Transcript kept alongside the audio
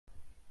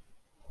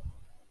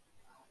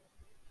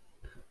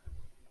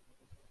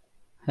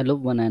Hello,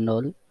 one and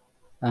all.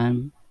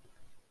 I'm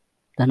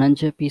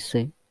Dhananjay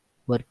Pise,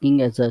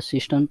 working as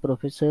assistant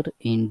professor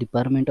in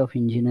Department of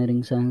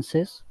Engineering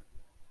Sciences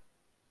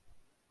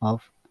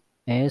of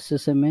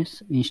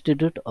ASSMS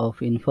Institute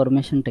of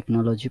Information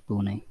Technology,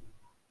 Pune.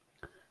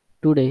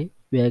 Today,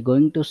 we are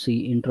going to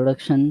see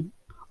introduction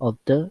of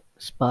the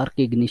spark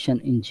ignition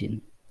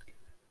engine.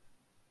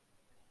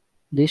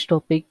 This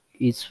topic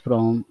is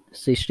from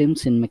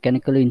Systems in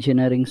Mechanical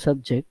Engineering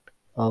subject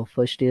of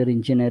first year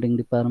engineering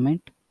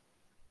department.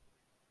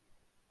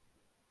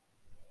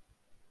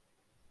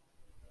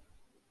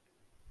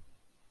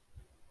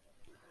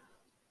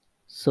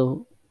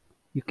 So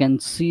you can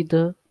see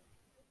the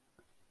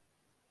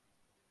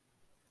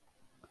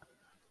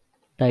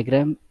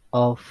diagram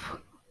of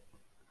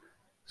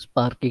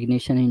spark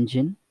ignition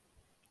engine.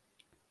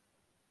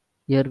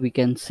 Here we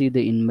can see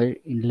the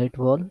inlet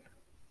valve,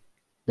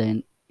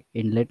 then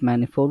inlet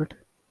manifold.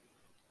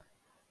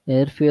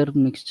 Air fuel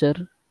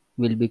mixture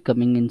will be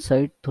coming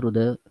inside through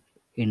the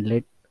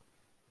inlet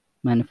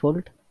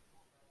manifold.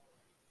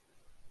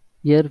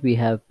 Here we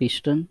have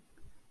piston,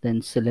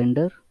 then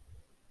cylinder.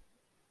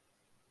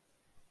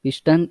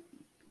 Piston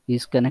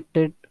is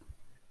connected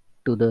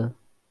to the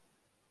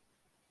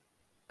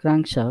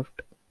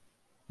crankshaft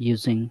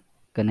using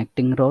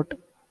connecting rod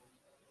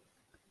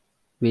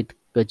with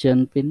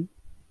gudgeon pin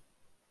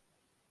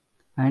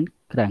and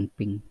crank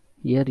pin.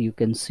 Here you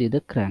can see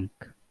the crank.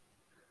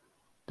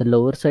 The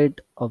lower side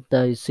of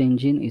the IC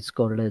engine is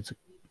called as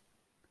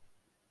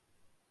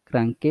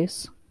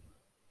crankcase.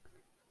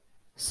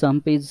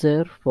 Sump is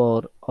there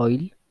for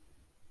oil.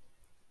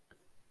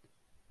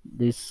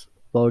 This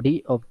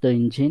body of the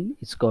engine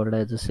is called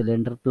as a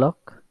cylinder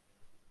block.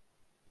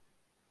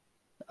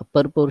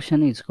 Upper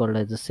portion is called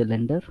as a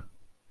cylinder.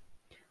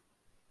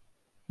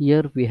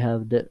 Here we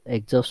have the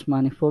exhaust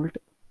manifold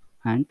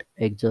and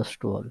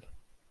exhaust valve.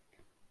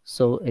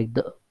 So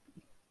the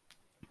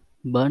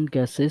burnt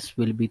gases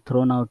will be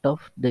thrown out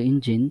of the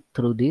engine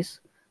through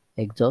this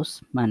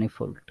exhaust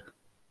manifold,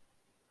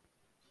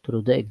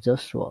 through the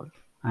exhaust valve.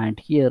 And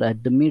here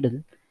at the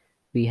middle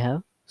we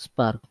have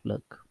spark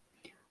plug.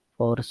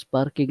 For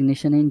spark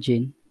ignition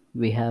engine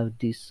we have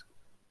this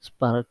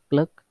spark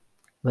plug,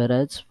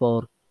 whereas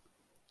for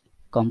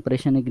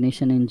compression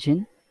ignition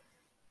engine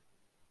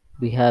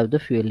we have the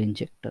fuel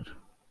injector.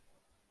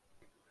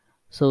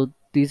 So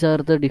these are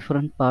the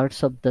different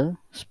parts of the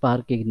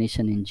spark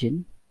ignition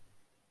engine.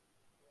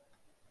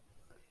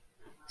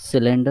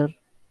 Cylinder,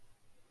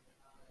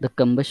 the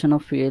combustion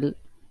of fuel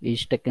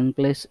is taking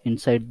place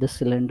inside the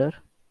cylinder.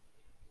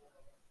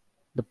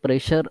 The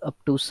pressure up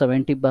to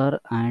 70 bar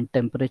and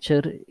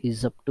temperature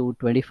is up to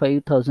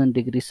 25,000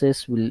 degrees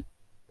Celsius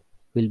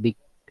will be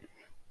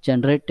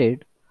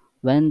generated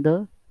when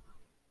the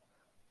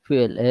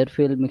air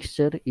fuel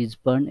mixture is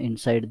burned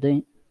inside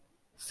the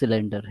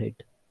cylinder head.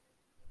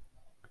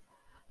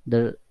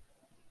 The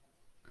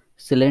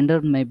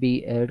cylinder may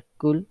be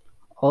air-cooled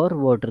or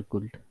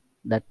water-cooled.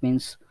 That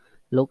means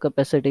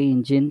low-capacity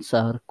engines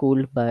are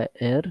cooled by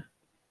air,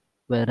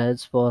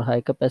 whereas for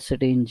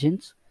high-capacity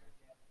engines,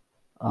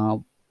 uh,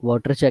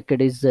 water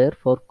jacket is there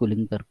for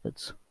cooling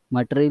purpose.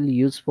 Material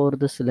used for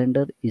the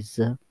cylinder is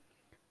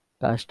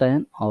cast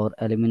iron or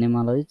aluminum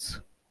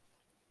alloys.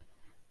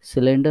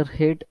 Cylinder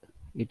head,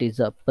 it is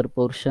the upper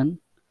portion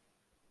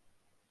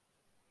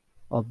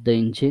of the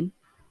engine.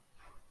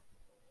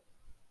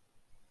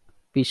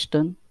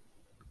 Piston,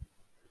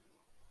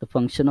 the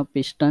function of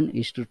piston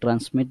is to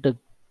transmit the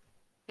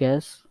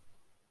gas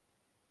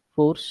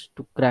force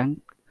to crank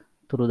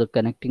through the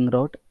connecting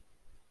rod.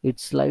 It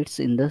slides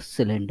in the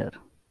cylinder.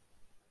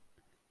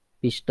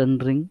 Piston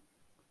ring.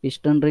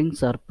 Piston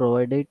rings are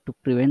provided to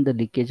prevent the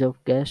leakage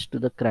of gas to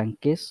the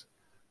crankcase.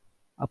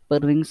 Upper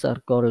rings are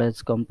called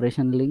as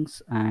compression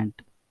rings and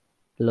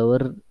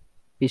lower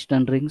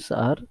piston rings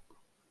are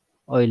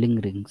oiling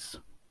rings.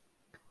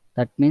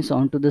 That means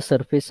onto the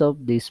surface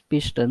of these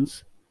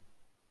pistons,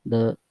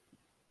 the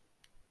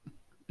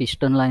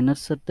piston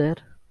liners are there,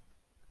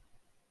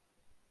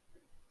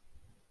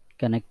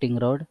 connecting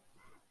rod.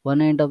 One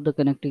end of the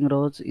connecting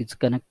rods is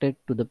connected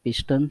to the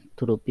piston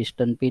through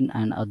piston pin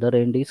and other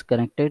end is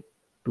connected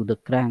to the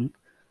crank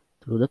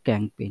through the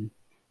crank pin.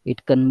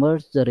 It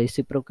converts the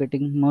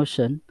reciprocating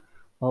motion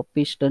of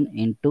piston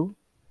into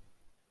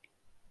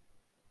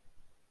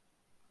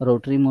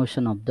rotary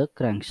motion of the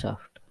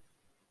crankshaft.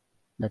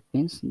 That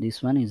means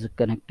this one is a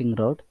connecting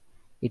rod.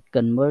 It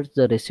converts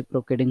the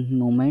reciprocating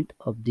movement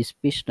of this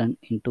piston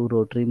into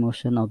rotary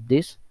motion of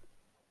this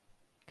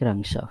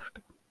crankshaft.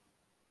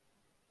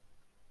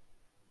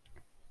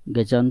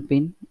 Gudgeon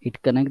pin.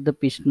 It connects the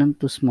piston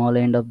to small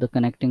end of the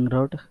connecting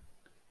rod.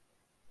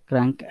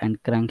 Crank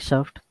and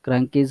crankshaft.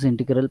 Crank is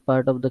integral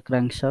part of the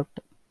crankshaft.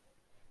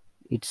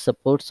 It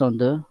supports on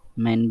the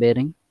main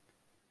bearing.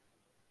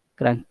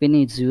 Crank pin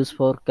is used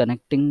for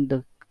connecting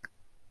the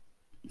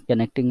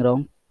connecting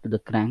rod to the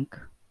crank.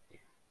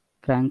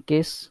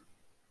 Crankcase,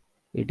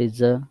 it is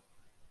the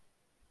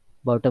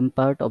bottom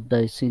part of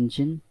the IC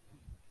engine.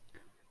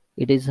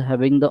 It is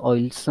having the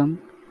oil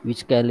sump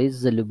which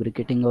carries the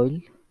lubricating oil.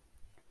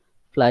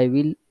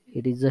 Flywheel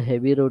It is a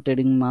heavy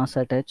rotating mass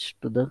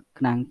attached to the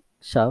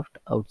crankshaft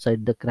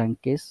outside the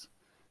crankcase.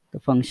 The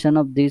function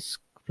of this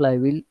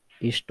flywheel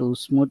is to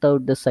smooth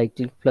out the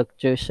cyclic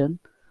fluctuation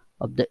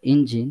of the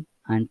engine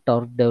and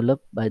torque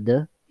developed by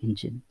the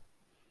engine.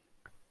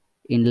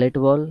 Inlet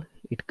valve,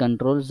 it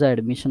controls the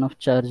admission of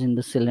charge in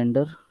the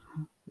cylinder,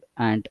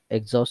 and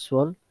exhaust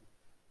valve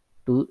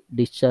to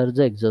discharge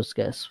the exhaust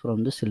gas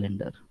from the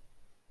cylinder.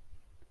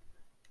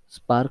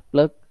 Spark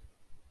plug,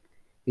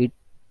 it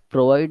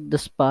provides the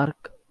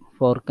spark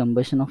for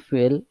combustion of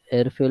fuel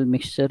air fuel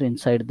mixture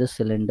inside the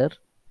cylinder.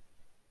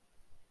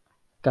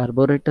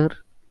 Carburetor,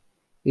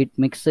 it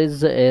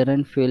mixes the air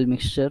and fuel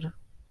mixture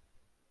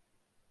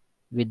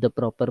with the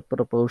proper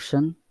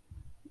proportion,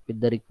 with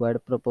the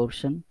required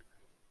proportion.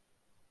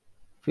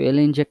 Fuel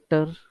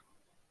injector,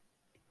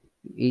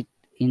 it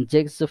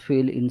injects the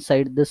fuel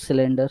inside the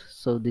cylinder,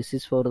 so this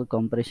is for the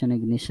compression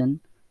ignition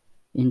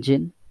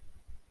engine.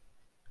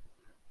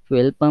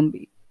 Fuel pump,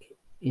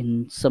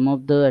 in some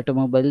of the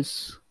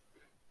automobiles,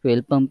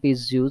 fuel pump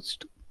is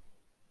used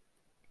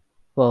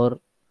for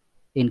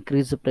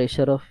increase the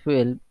pressure of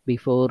fuel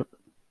before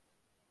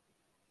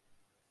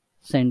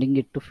sending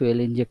it to fuel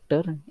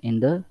injector in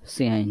the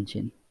CI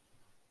engine.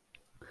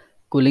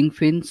 Cooling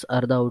fins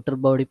are the outer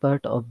body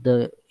part of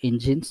the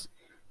engines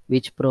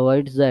which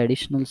provides the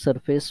additional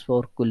surface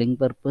for cooling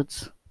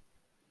purpose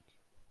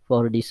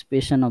for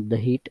dissipation of the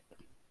heat.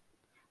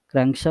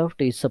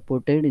 Crankshaft is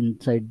supported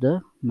inside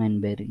the main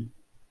bearing.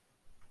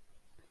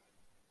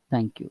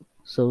 Thank you.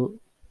 So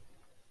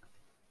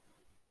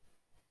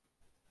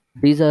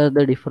these are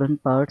the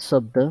different parts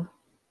of the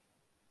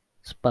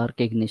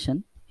spark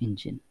ignition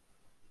engine.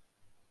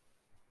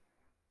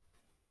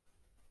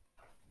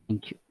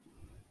 Thank you.